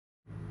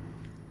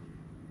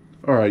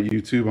All right,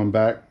 YouTube, I'm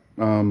back.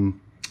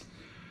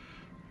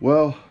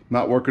 Well,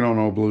 not working on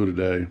old blue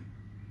today,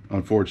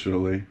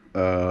 unfortunately.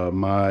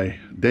 My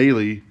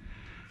daily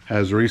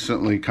has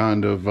recently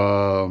kind of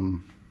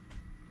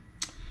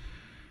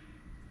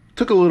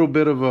took a little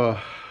bit of a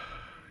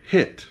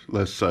hit,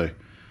 let's say.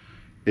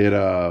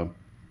 The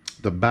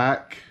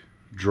back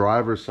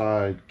driver's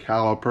side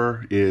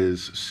caliper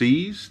is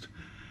seized,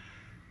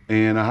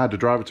 and I had to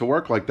drive it to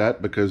work like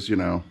that because, you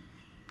know,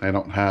 they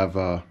don't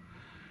have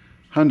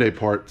Hyundai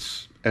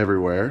parts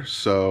everywhere.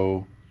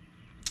 So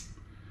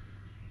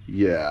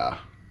yeah,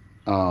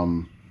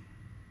 I'm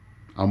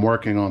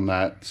working on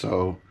that.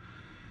 So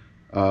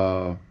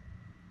I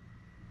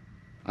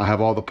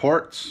have all the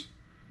parts,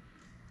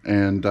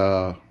 and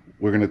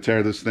we're gonna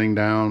tear this thing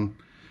down,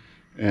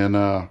 and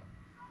I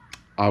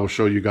will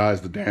show you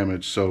guys the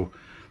damage. So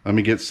let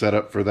me get set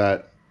up for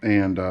that,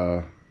 and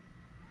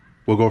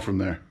we'll go from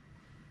there.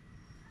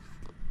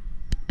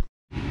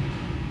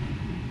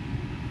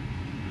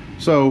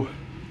 So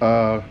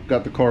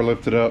got the car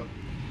lifted up.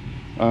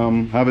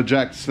 Have a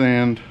jack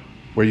stand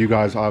where you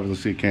guys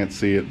obviously can't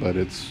see it, but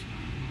it's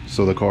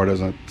so the car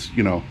doesn't,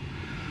 you know,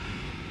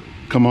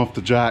 come off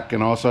the jack,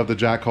 and also have the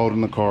jack holding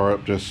the car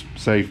up, just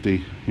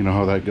safety. You know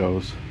how that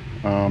goes.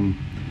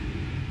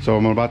 So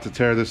I'm about to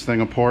tear this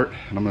thing apart,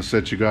 and I'm gonna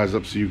set you guys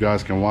up so you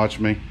guys can watch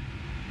me.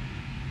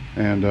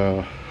 And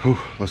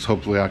let's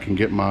hopefully I can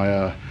get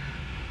my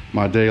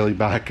my daily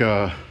back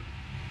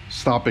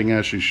stopping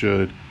as she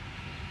should.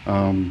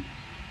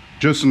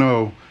 Just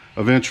know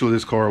eventually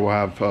this car will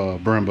have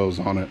Brembos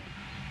on it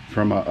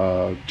from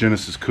a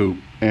Genesis coupe,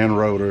 and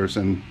rotors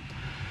and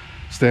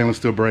stainless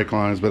steel brake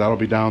lines, but that'll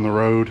be down the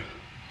road.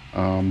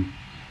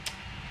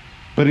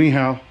 But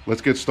anyhow,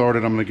 let's get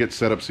started. I'm gonna get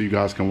set up so you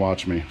guys can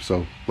watch me.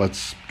 So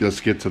let's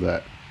get to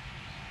that.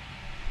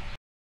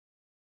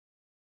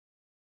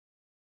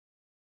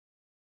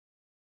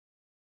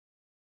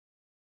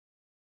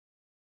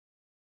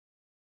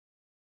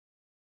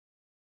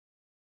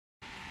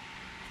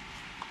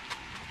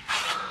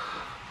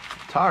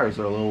 Tires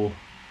are a little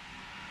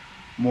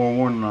more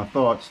worn than I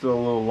thought. Still a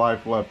little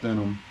life left in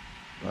them,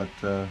 but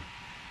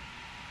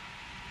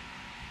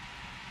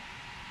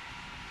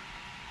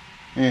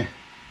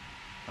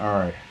all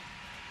right,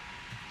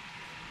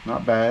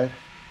 not bad.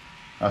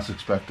 I was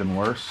expecting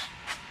worse.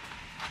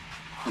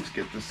 Let's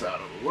get this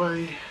out of the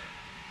way.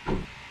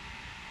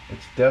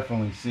 It's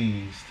definitely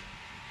seized,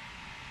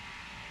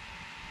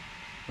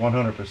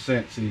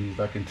 100% seized,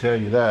 I can tell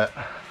you that.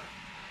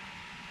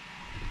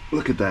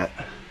 Look at that.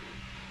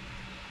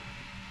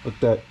 Look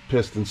at that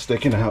piston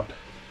sticking out.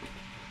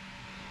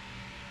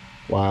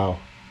 Wow.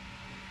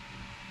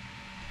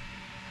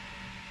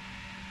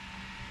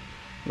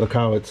 Look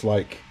how it's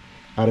like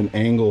at an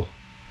angle.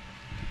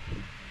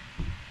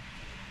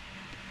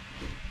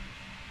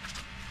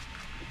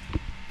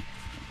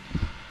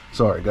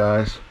 Sorry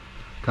guys,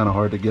 kind of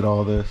hard to get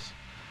all this.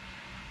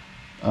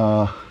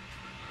 I'm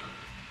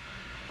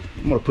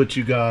gonna put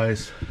you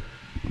guys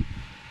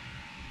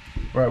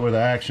right where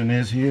the action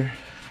is here.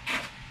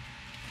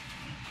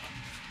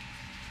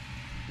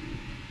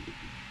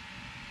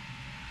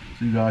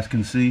 So you guys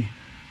can see.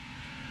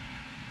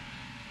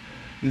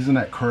 Isn't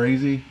that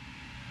crazy?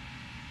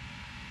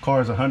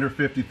 Car is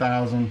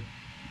 150,000,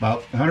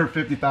 about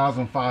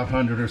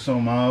 150,500 or so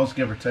miles,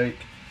 give or take.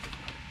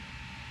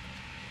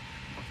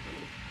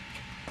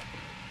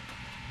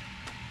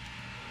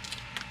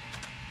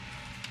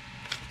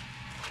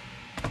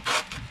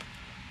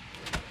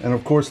 And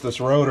of course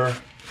this rotor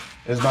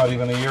is not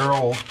even a year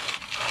old.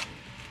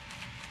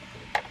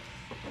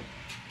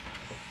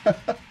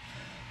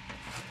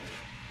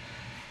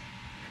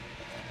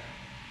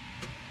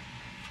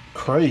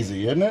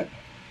 Crazy, isn't it?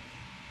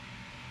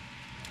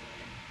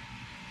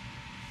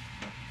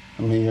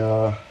 Let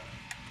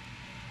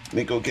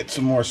me go get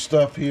some more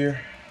stuff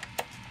here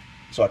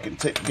so I can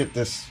get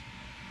this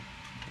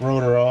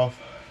rotor off.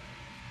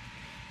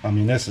 I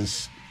mean,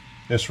 this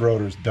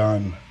rotor's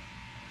done.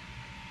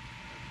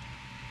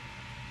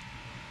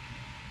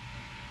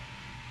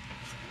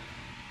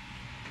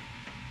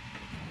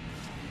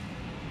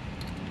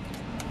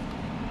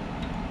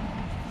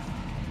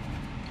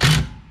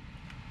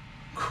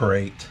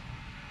 Great.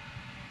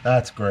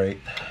 That's great.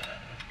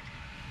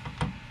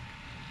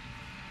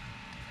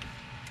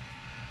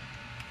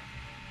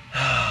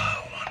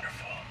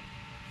 Wonderful.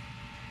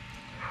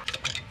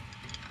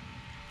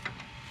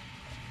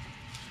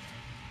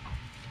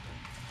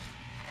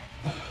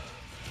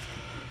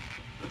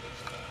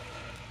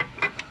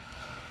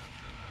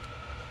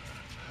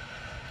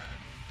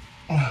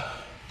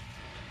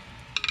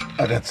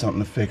 I got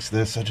something to fix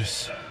this.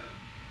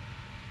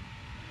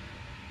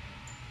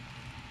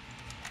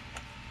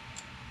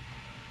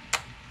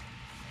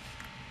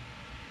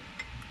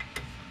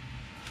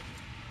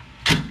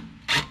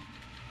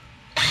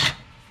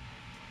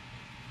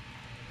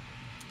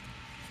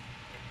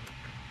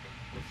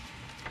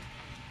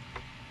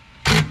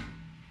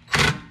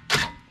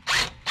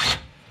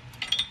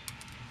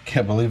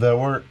 Can't believe that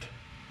worked.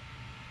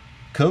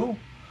 Cool.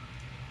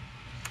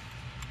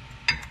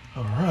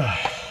 All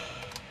right.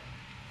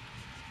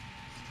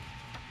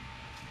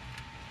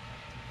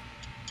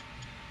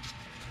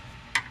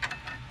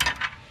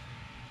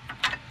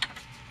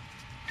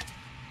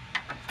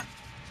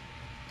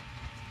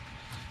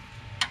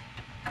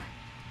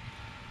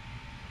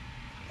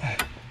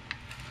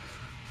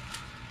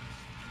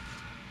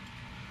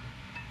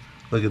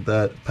 Look at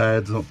that,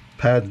 pads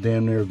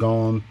damn near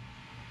gone.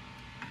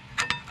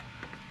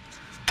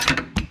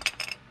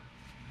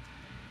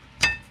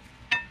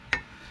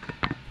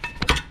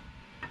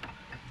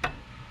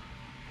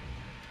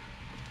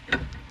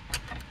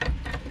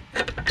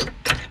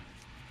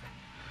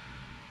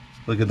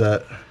 Look at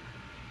that.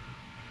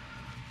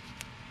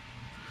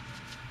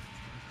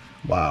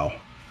 Wow.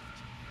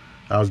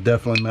 That was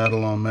definitely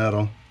metal on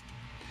metal.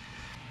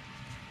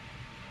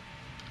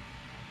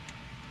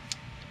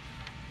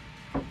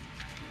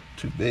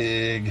 Too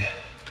big.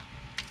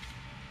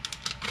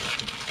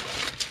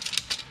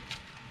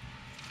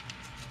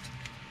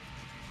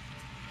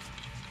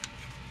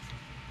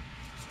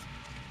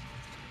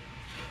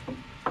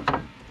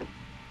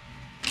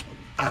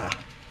 Ah.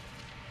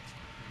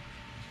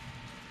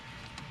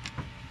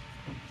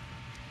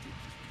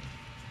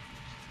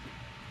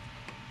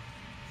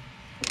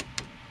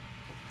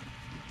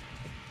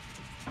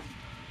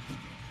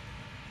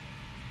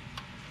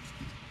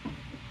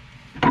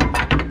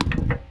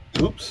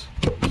 Oops.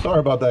 Sorry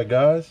about that,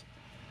 guys.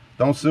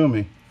 Don't sue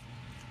me.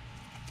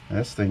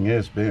 This thing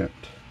is bent.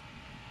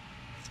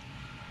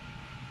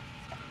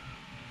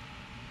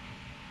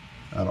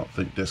 I don't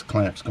think this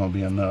clamp's gonna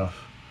be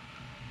enough.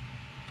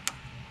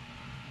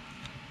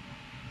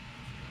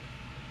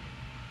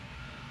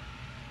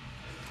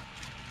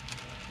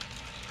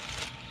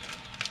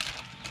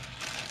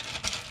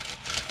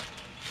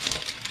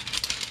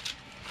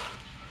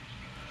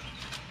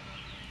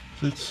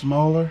 Is it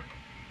smaller?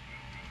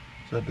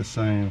 Is that the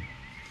same?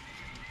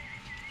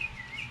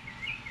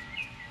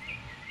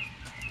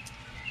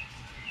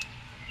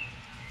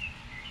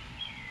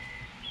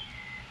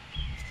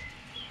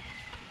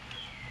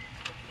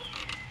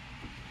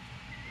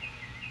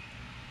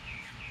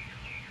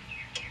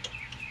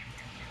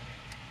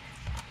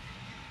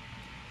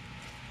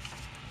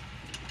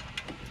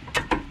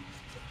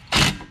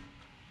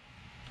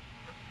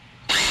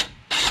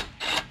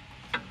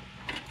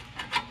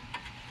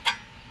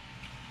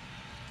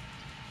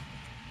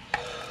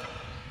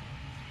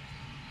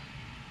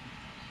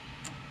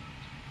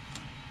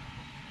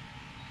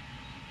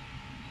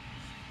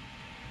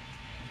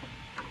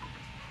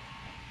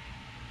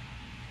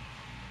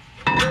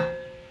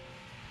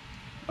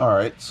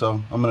 Alright,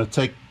 so I'm going to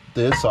take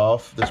this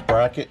off, this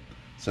bracket,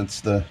 since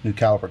the new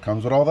caliper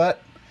comes with all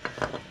that.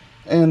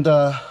 And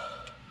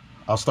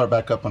I'll start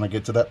back up when I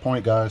get to that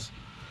point, guys.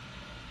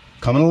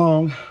 Coming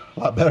along, a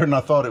lot better than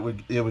I thought it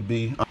would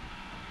be.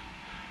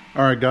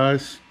 Alright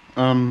guys,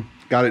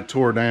 got it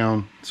tore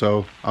down,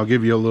 so I'll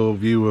give you a little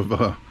view of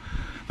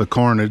the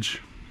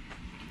carnage,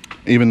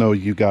 even though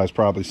you guys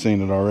probably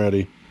seen it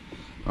already.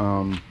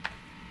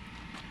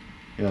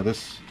 Yeah,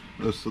 this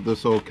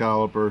old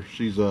caliper,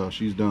 she's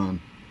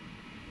done.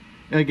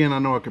 And again, I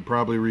know I could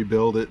probably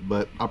rebuild it,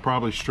 but I'll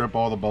probably strip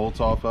all the bolts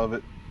off of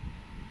it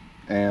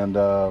and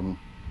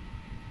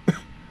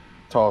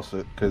toss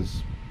it,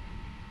 because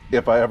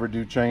if I ever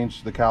do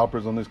change the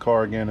calipers on this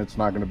car again, it's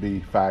not going to be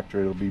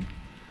factory.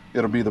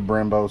 It'll be the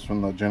Brembos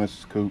from the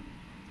Genesis Coupe.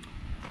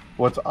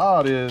 What's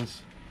odd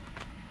is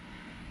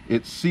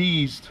it's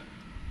seized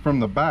from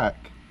the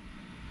back,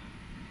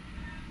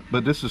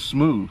 but this is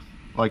smooth.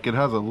 Like, it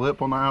has a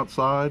lip on the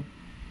outside,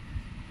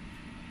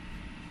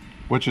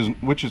 which is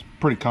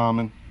pretty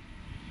common.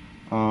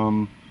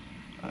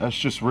 That's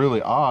just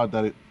really odd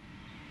that it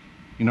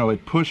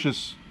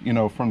pushes,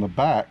 from the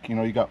back.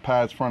 You got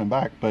pads front and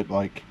back, but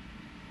like,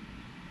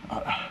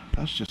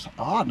 that's just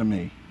odd to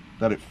me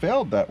that it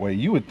failed that way.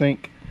 You would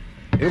think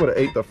it would have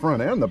ate the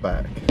front and the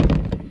back.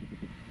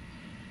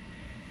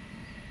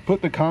 Put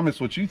in the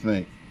comments what you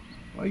think.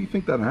 Why do you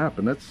think that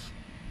happened?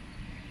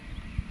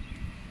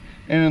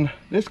 And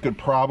this could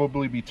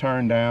probably be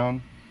turned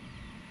down,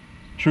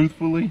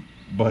 truthfully,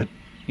 but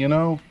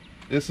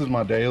this is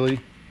my daily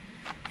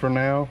for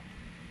now,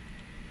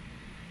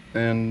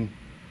 and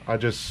I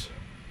just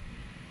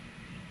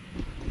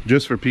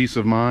for peace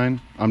of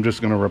mind, I'm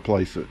just gonna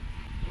replace it.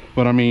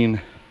 But I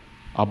mean,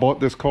 I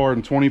bought this car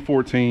in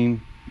 2014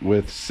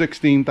 with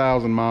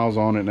 16,000 miles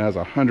on it, and it has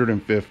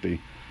 150.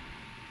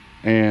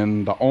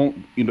 And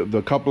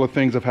the couple of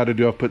things I've had to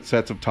do, I've put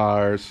sets of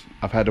tires,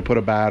 I've had to put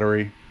a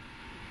battery,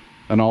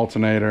 an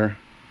alternator,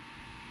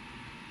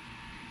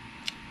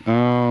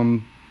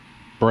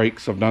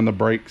 brakes. I've done the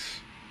brakes.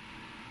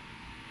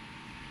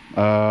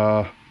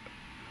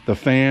 The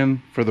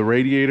fan for the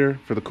radiator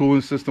for the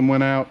cooling system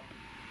went out,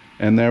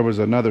 and there was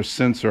another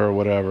sensor or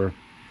whatever.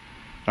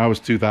 That was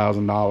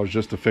 $2,000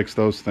 just to fix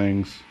those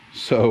things.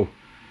 So,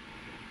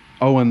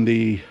 oh, and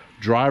the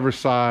driver's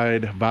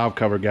side valve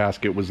cover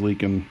gasket was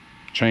leaking.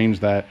 Change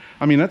that.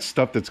 I mean, that's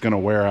stuff that's going to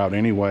wear out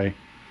anyway.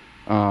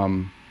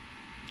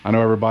 I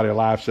know everybody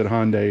laughs at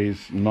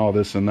Hyundais and all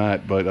this and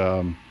that, but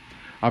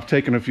I've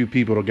taken a few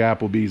people to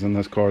Applebee's in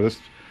this car.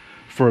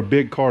 For a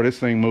big car, this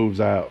thing moves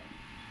out.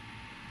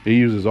 It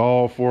uses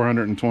all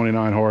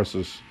 429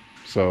 horses,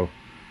 so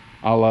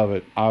I love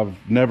it. I've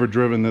never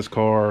driven this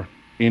car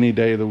any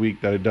day of the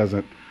week that it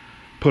doesn't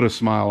put a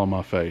smile on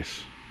my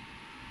face.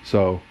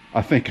 So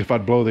I think if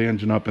I'd blow the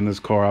engine up in this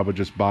car, I would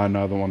just buy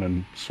another one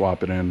and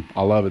swap it in.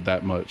 I love it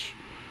that much.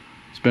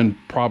 It's been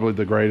probably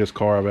the greatest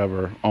car I've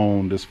ever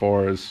owned, as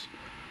far as,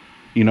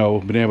 you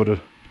know, been able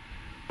to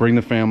bring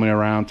the family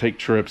around, take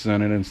trips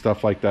in it and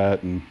stuff like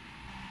that, and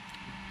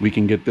we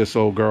can get this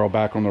old girl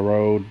back on the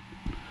road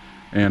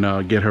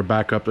and get her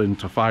back up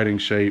into fighting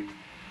shape.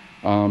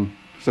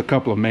 It's a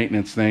couple of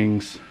maintenance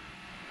things,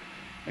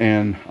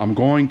 and I'm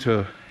going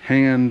to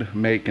hand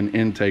make an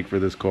intake for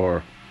this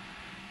car.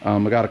 I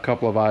got a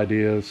couple of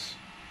ideas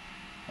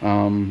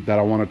that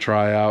I want to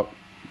try out,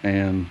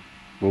 and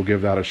we'll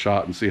give that a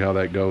shot and see how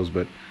that goes.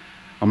 But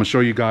I'm gonna show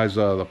you guys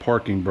the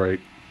parking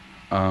brake.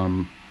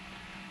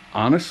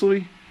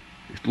 Honestly,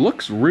 it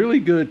looks really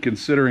good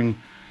considering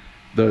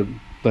the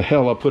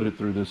hell I put it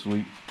through this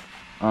week.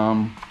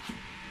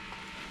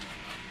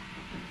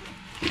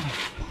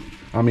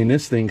 I mean,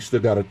 this thing's still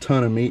got a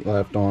ton of meat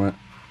left on it.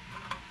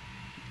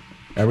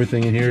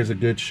 Everything in here is a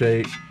good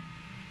shape.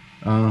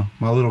 My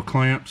little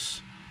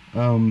clamps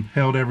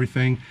held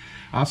everything.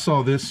 I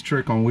saw this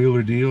trick on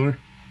Wheeler Dealer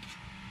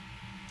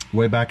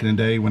way back in the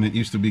day when it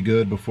used to be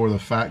good, before the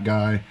fat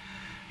guy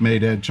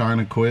made Ed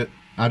China quit.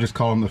 I just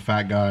call him the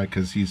fat guy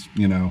because he's,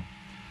 you know,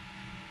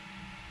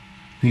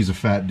 he's a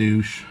fat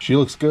douche. She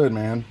looks good,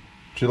 man.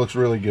 She looks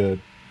really good.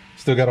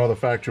 Still got all the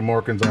factory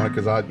markings on it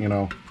because I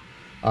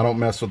don't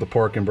mess with the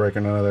parking brake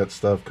or none of that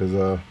stuff,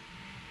 because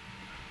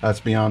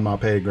that's beyond my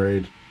pay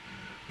grade.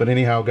 But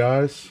anyhow,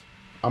 guys,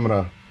 I'm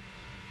gonna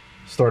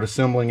start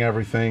assembling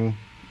everything,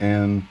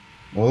 and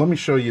well, let me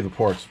show you the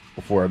parts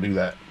before I do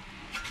that.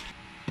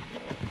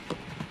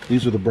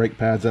 These are the brake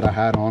pads that I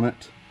had on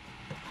it.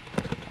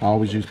 I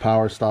always use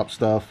Power Stop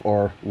stuff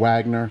or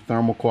Wagner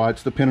thermal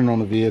quiets, depending on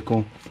the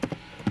vehicle.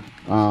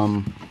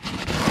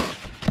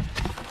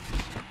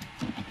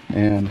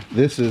 And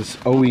this is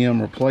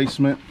OEM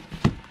replacement.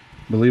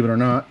 Believe it or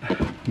not,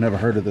 never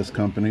heard of this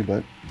company,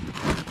 but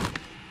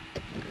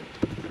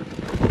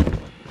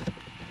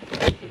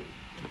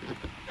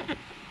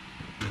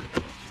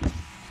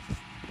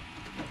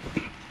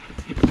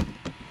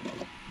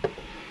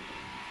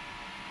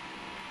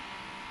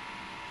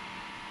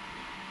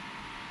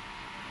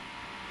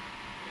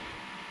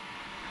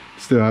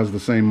still has the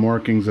same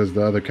markings as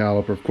the other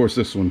caliper. Of course,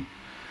 this one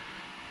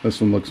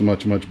looks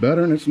much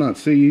better, and it's not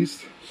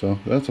seized, so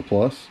that's a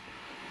plus.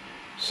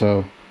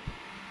 So,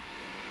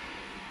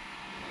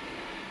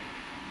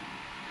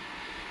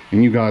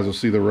 and you guys will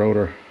see the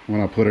rotor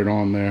when I put it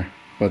on there.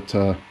 But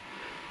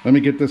let me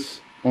get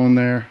this on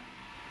there,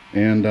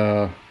 and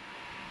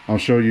I'll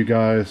show you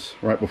guys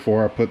right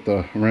before I put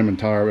the rim and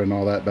tire and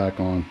all that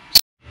back on.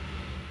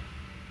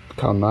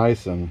 Look how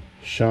nice and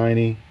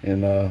shiny,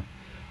 and I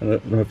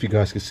don't know if you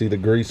guys can see the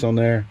grease on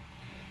there.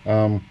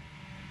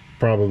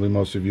 Probably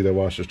most of you that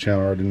watch this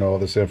channel already know all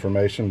this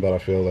information, but I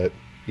feel that,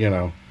 you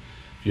know,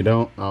 if you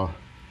don't,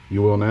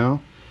 you will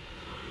now.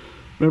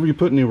 Whenever you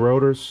put new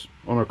rotors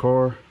on a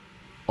car,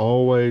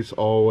 always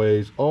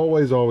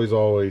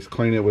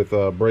clean it with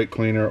a brake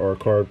cleaner or a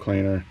carb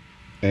cleaner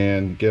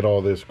and get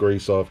all this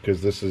grease off,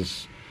 because this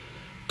is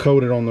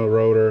coated on the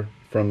rotor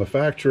from the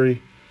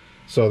factory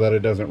so that it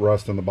doesn't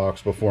rust in the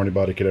box before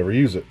anybody could ever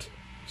use it.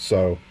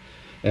 So,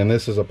 and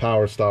this is a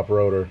Power Stop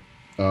rotor.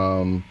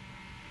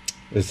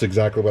 It's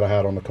exactly what I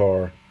had on the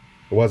car.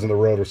 It wasn't the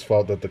rotor's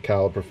fault that the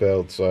caliper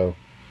failed, so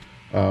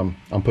I'm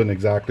putting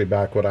exactly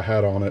back what I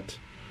had on it.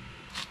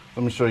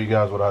 Let me show you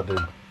guys what I do.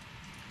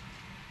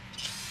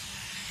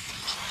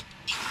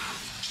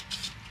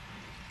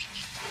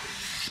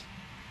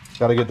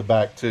 Gotta get the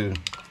back too.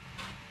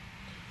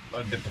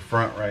 I'll get the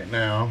front right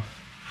now.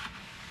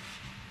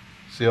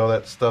 See all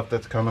that stuff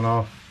that's coming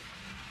off?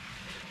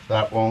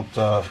 That won't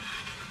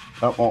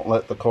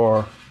let the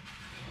car,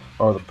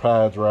 or the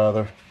pads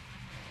rather,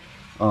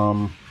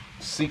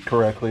 seat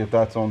correctly if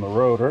that's on the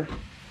rotor.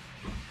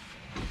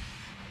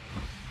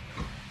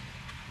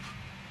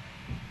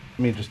 Let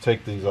me just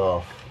take these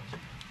off.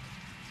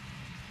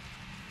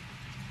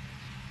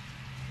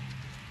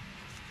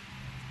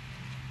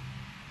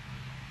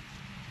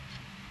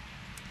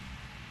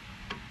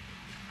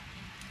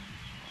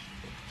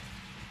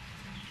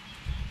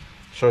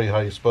 Show you how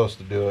you're supposed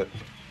to do it.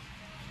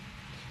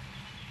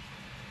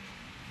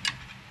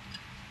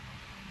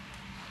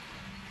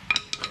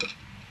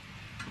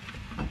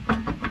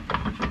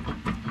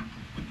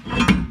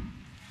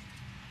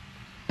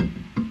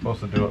 Supposed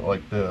to do it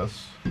like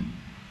this.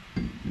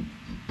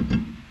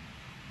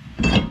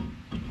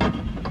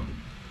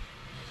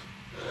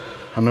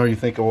 I know you're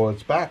thinking, well,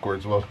 it's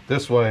backwards. Well,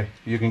 this way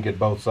you can get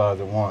both sides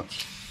at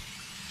once.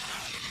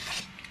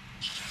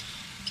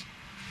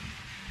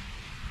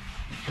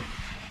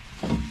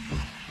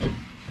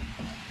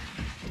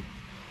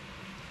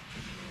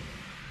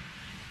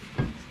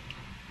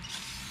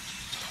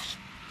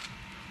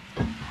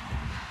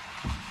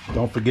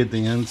 Don't forget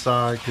the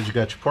inside, because you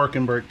got your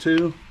parking brake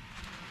too.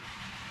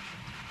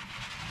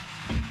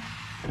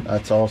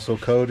 That's also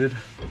coated.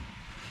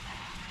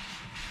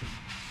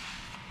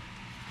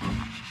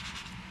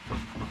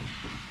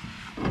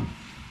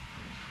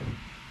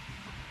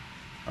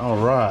 All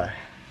right.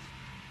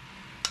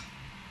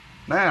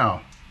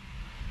 Now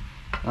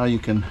we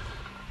can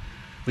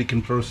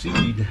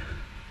proceed.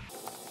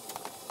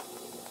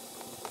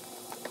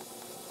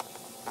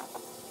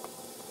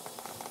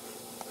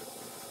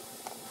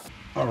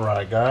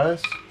 Alright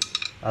guys,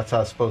 that's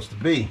how it's supposed to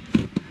be.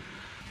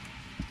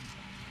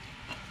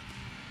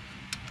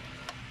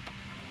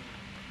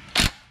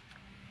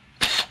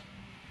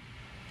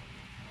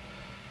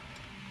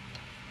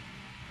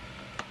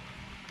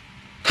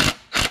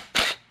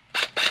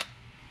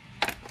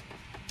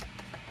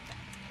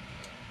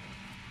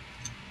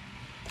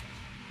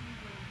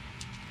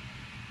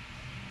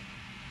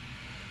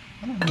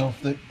 I don't know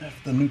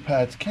if the new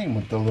pads came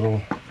with the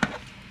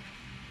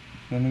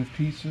new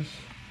pieces.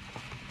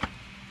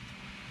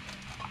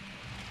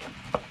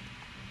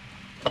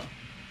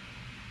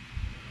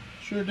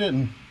 Sure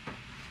didn't.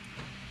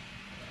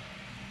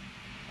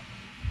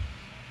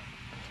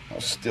 I'll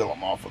steal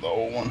them off of the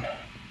old one.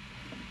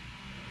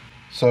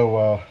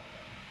 So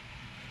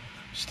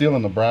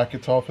stealing the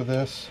brackets off of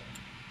this,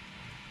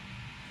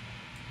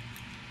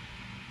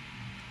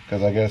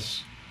 because I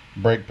guess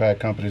brake pad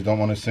companies don't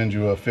want to send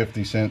you a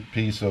 50-cent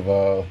piece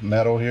of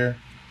metal here.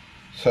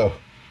 So I'm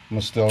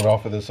gonna steal it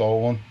off of this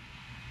old one,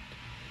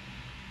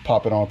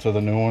 pop it onto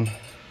the new one,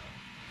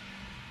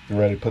 get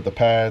ready to put the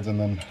pads, and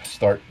then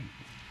start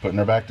putting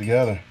her back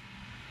together.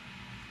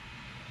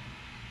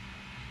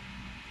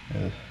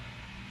 I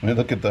mean,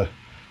 look at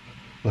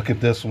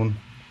this one,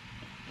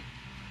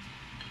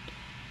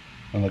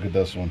 and look at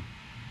this one.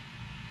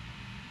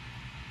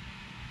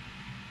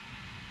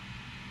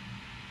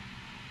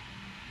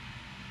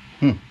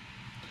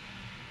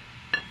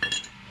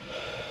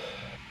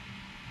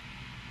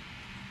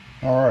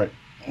 All right,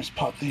 let's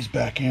pop these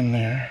back in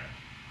there.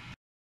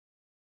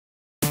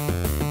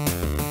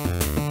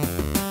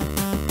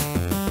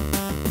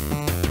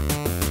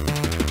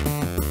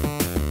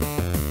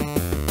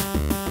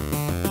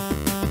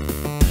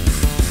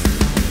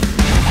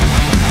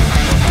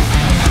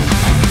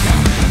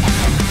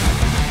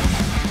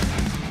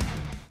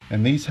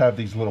 And these have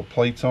these little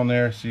plates on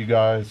there, so you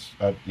guys,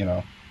 you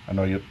know, I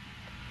know you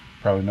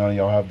probably none of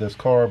y'all have this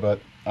car, but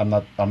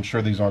I'm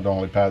sure these aren't the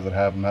only pads that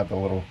have them. Have the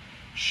little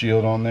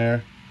shield on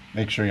there.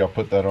 Make sure y'all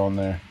put that on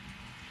there.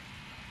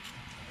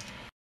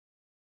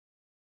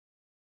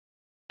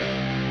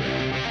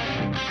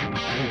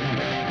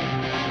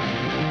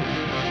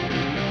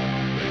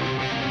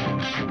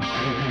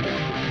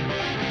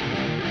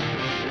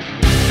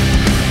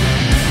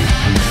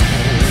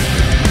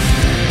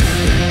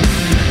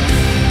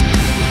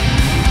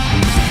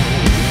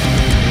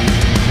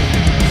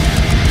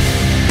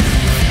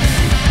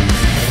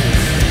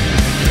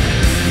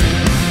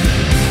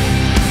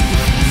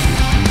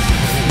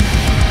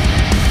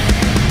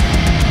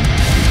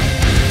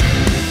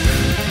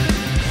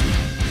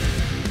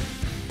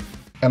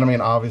 And I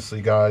mean,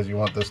 obviously guys, you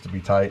want this to be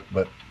tight,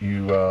 but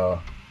you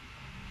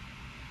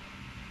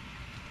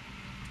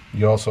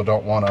also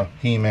don't want to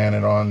He-Man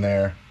it on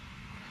there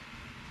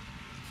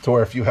to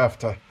where if you have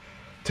to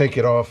take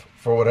it off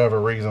for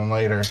whatever reason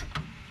later,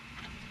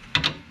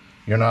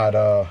 you're not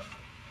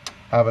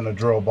having to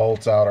drill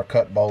bolts out or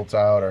cut bolts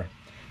out, or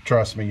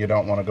trust me, you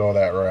don't want to go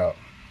that route.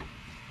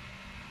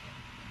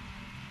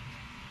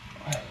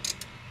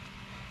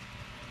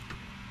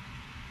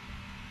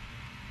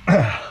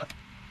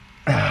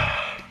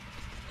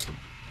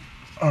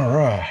 All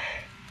right.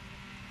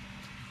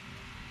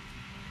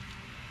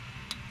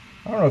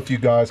 I don't know if you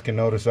guys can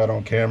notice that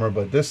on camera,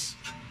 but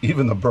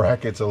even the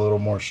bracket's a little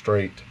more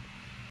straight.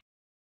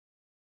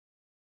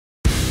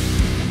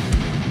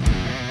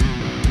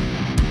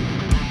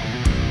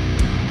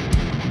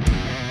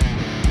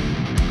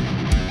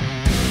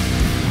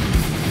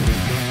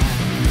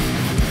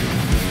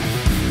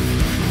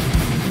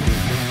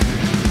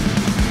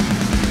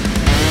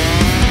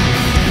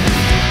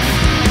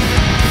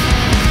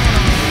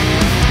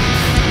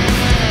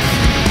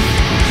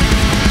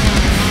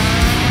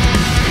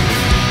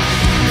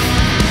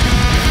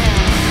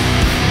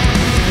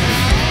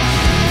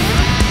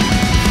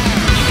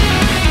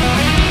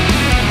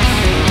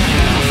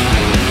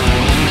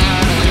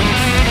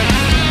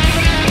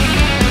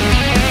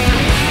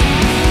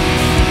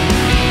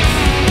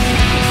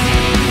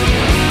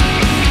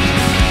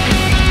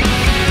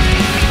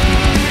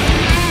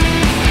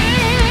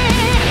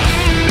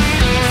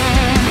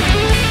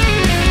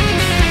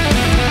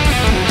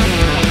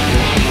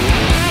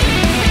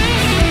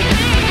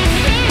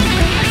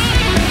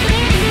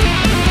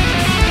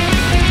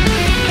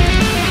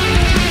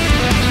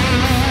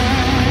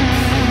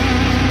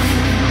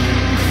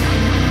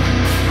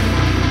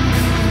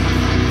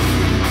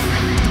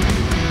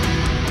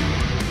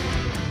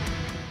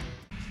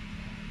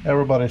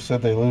 Everybody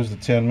said they lose the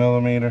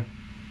 10mm.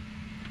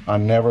 I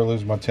never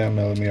lose my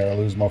 10mm. I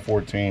lose my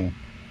 14.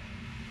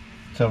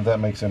 Tell me if that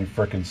makes any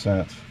freaking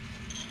sense.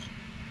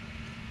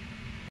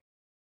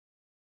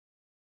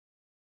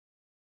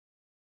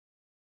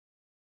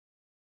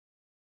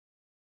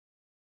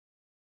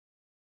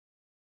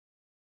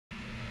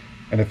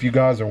 And if you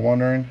guys are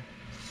wondering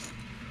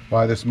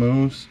why this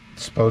moves,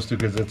 it's supposed to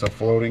because it's a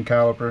floating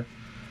caliper.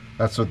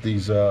 That's what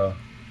these little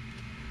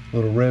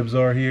ribs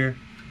are here.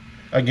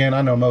 Again,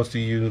 I know most of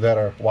you that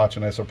are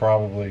watching this are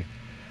probably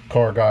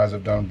car guys,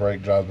 have done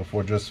brake jobs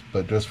before,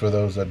 but just for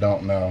those that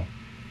don't know,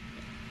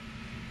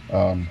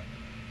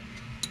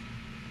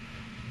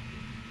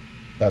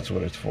 That's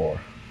what it's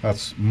for.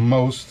 That's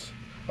most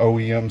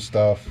OEM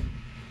stuff,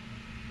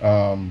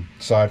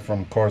 aside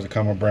from cars that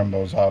come with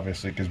Brembos,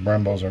 obviously, because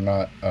Brembos are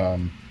not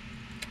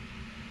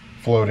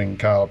floating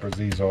calipers.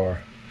 These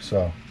are.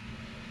 So,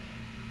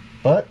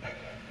 but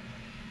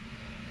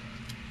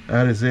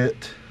that is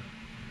it.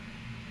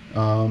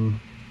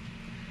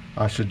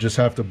 I should just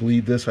have to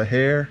bleed this a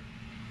hair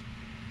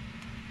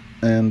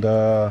and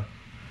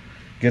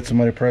get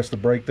somebody to press the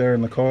brake there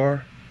in the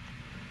car,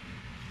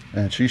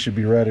 and she should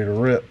be ready to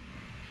rip.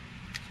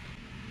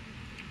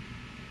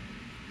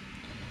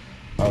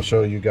 I'll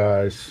show you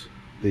guys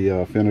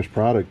the finished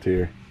product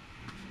here.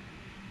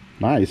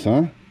 Nice,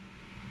 huh?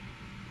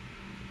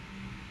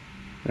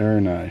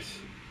 Very nice.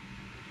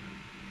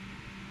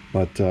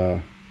 But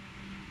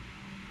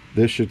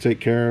this should take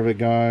care of it,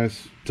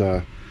 guys.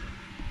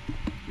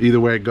 Either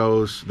way it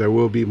goes, there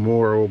will be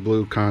more Old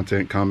Blue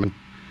content coming.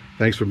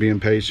 Thanks for being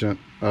patient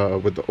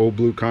with the Old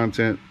Blue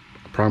content.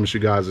 I promise you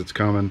guys it's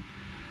coming.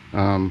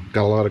 Got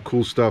a lot of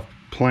cool stuff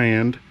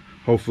planned.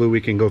 Hopefully we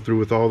can go through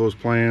with all those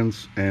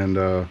plans and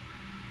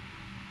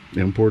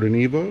import an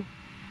Evo.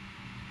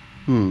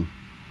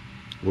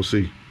 We'll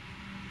see.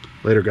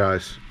 Later,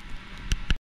 guys.